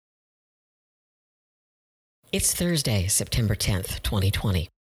It's Thursday, September 10th, 2020.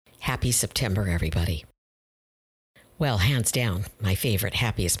 Happy September, everybody. Well, hands down, my favorite,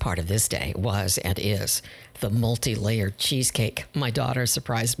 happiest part of this day was and is the multi-layered cheesecake my daughter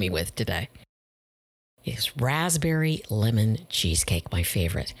surprised me with today. It's raspberry lemon cheesecake, my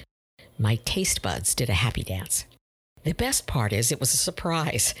favorite. My taste buds did a happy dance. The best part is it was a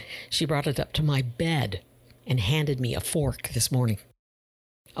surprise. She brought it up to my bed and handed me a fork this morning.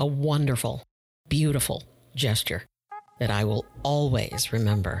 A wonderful, beautiful gesture that I will always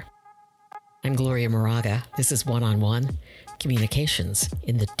remember. I'm Gloria Moraga. This is One-on-One Communications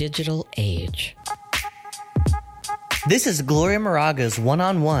in the Digital Age. This is Gloria Moraga's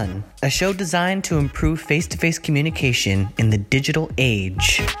One-on-One, a show designed to improve face-to-face communication in the digital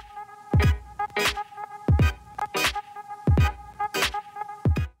age.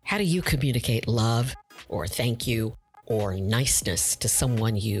 How do you communicate love or thank you or niceness to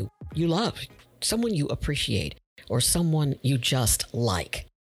someone you love, someone you appreciate, or someone you just like?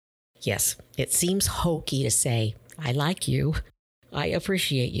 Yes, it seems hokey to say, I like you, I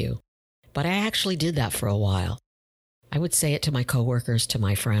appreciate you, but I actually did that for a while. I would say it to my coworkers, to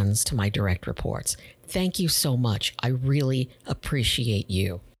my friends, to my direct reports. Thank you so much. I really appreciate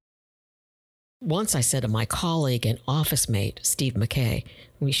you. Once I said to my colleague and office mate, Steve McKay,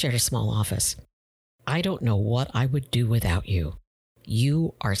 we shared a small office, I don't know what I would do without you.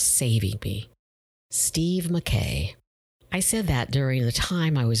 You are saving me. Steve McKay. I said that during the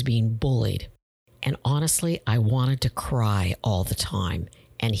time I was being bullied, and honestly, I wanted to cry all the time,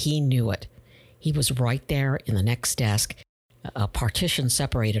 and he knew it. He was right there in the next desk. A partition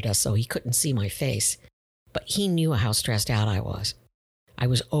separated us, so he couldn't see my face, but he knew how stressed out I was. I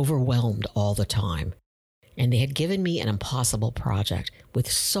was overwhelmed all the time, and they had given me an impossible project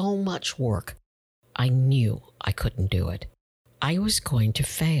with so much work. I knew I couldn't do it. I was going to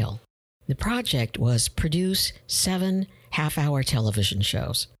fail. The project was produce 7 half-hour television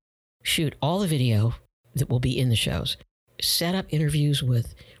shows, shoot all the video that will be in the shows, set up interviews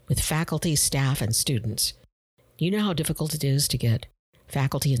with faculty, staff, and students. Do you know how difficult it is to get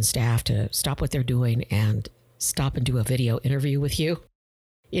faculty and staff to stop what they're doing and stop and do a video interview with you?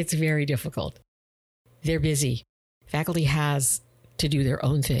 It's very difficult. They're busy. Faculty has to do their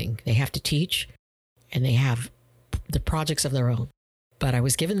own thing. They have to teach, and they have the projects of their own. But I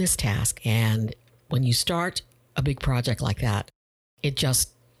was given this task, and when you start a big project like that, it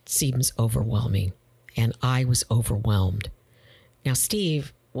just seems overwhelming, and I was overwhelmed. Now,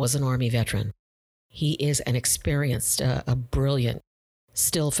 Steve was an Army veteran. He is an experienced, a brilliant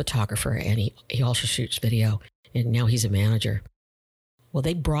still photographer, and he also shoots video, and now he's a manager. Well,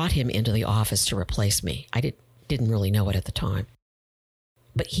 they brought him into the office to replace me. I didn't really know it at the time.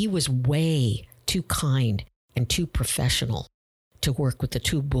 But he was way too kind and too professional to work with the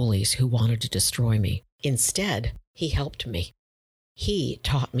 2 bullies who wanted to destroy me. Instead, he helped me. He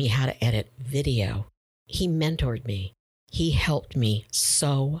taught me how to edit video. He mentored me. He helped me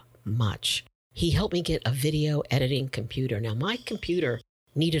so much. He helped me get a video editing computer. Now, my computer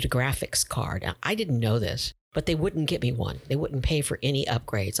needed a graphics card. Now, I didn't know this, but they wouldn't get me one. They wouldn't pay for any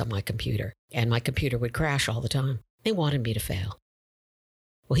upgrades on my computer, and my computer would crash all the time. They wanted me to fail.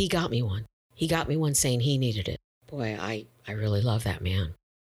 Well, he got me one. He got me one saying he needed it. Boy, I really love that man.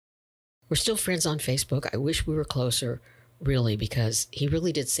 We're still friends on Facebook. I wish we were closer, really, because he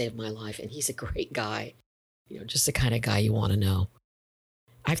really did save my life, and he's a great guy. Just the kind of guy you want to know.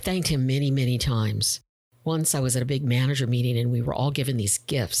 I've thanked him many, many times. Once I was at a big manager meeting, and we were all given these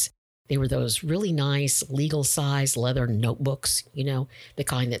gifts. They were those really nice legal-size leather notebooks, the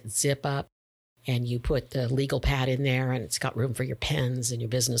kind that zip up, and you put the legal pad in there, and it's got room for your pens and your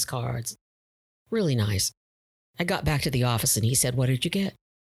business cards. Really nice. I got back to the office, and he said, "What did you get?"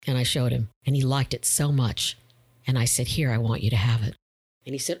 And I showed him, and he liked it so much. And I said, "Here, I want you to have it."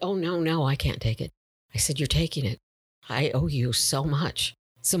 And he said, "Oh, no, I can't take it." I said, "You're taking it. I owe you so much."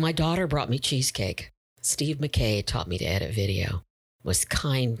 So my daughter brought me cheesecake. Steve McKay taught me to edit video, was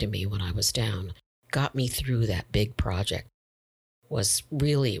kind to me when I was down, got me through that big project, was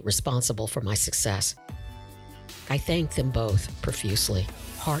really responsible for my success. I thank them both profusely.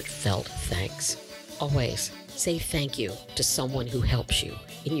 Heartfelt thanks. Always say thank you to someone who helps you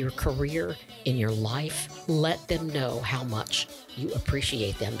in your career, in your life. Let them know how much you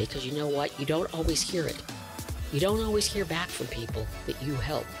appreciate them, because you know what? You don't always hear it. You don't always hear back from people that you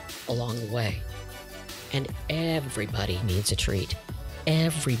help along the way. And everybody needs a treat.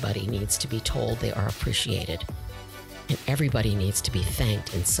 Everybody needs to be told they are appreciated. And everybody needs to be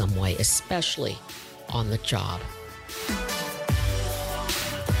thanked in some way, especially on the job.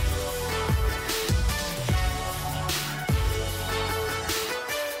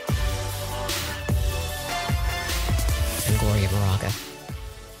 Gloria Moraga.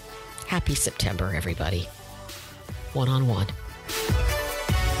 Happy September, everybody. One-on-one.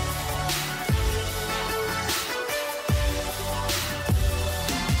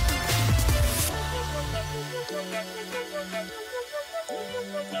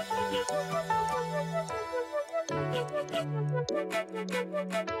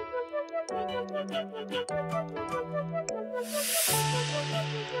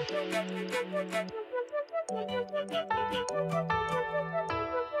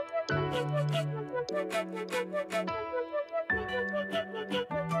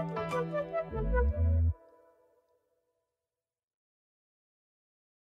 Thank you.